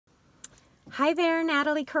Hi there,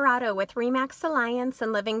 Natalie Corrado with RE/MAX Alliance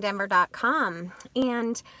and LivingDenver.com.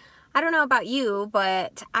 And I don't know about you,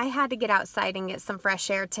 but I had to get outside and get some fresh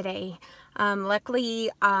air today.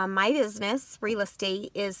 Luckily, my business, real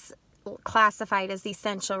estate, is classified as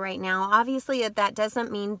essential right now. Obviously, that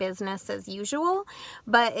doesn't mean business as usual,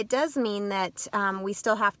 but it does mean that we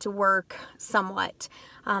still have to work somewhat.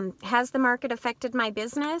 Has the market affected my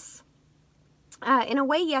business? In a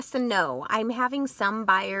way, yes and no. I'm having some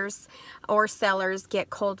buyers or sellers get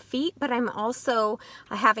cold feet, but I'm also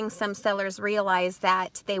having some sellers realize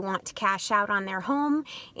that they want to cash out on their home,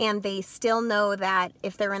 and they still know that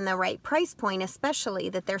if they're in the right price point, especially,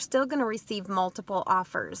 that they're still going to receive multiple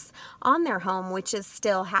offers on their home, which is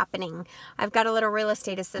still happening. I've got a little real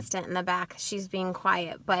estate assistant in the back. She's being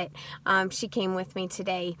quiet, but she came with me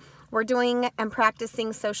today. We're doing and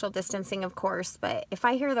practicing social distancing, of course, but if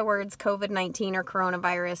I hear the words COVID-19 or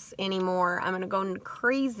coronavirus anymore, I'm going to go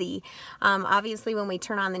crazy. Obviously, when we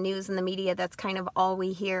turn on the news and the media, that's kind of all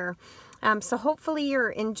we hear. So hopefully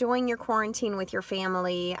you're enjoying your quarantine with your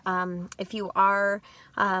family. If you are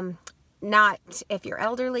if you're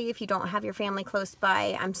elderly, if you don't have your family close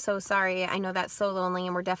by, I'm so sorry. I know that's so lonely,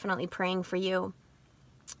 and we're definitely praying for you.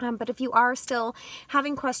 But if you are still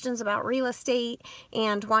having questions about real estate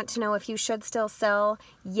and want to know if you should still sell,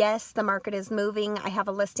 yes, the market is moving. I have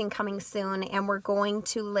a listing coming soon, and we're going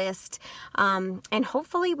to list, and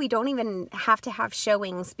hopefully we don't even have to have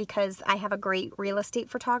showings, because I have a great real estate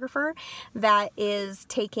photographer that is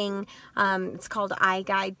taking, it's called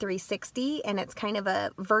iGuide 360, and it's kind of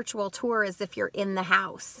a virtual tour as if you're in the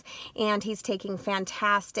house. And he's taking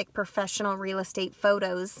fantastic professional real estate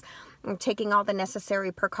photos, taking all the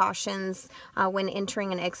necessary precautions when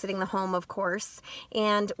entering and exiting the home, of course.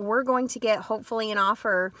 And we're going to get, hopefully, an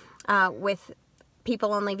offer with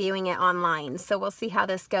people only viewing it online. So we'll see how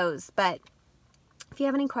this goes. But if you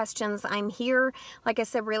have any questions, I'm here. Like I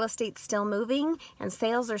said, real estate's still moving and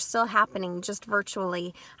sales are still happening, just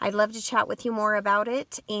virtually. I'd love to chat with you more about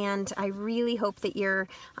it, and I really hope that you're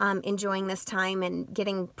enjoying this time and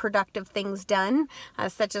getting productive things done,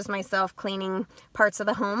 such as myself cleaning parts of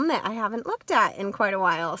the home that I haven't looked at in quite a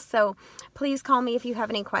while. So please call me if you have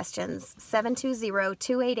any questions,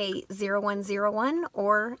 720-288-0101,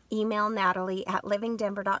 or email Natalie at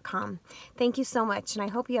livingdenver.com. Thank you so much, and I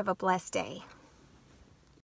hope you have a blessed day.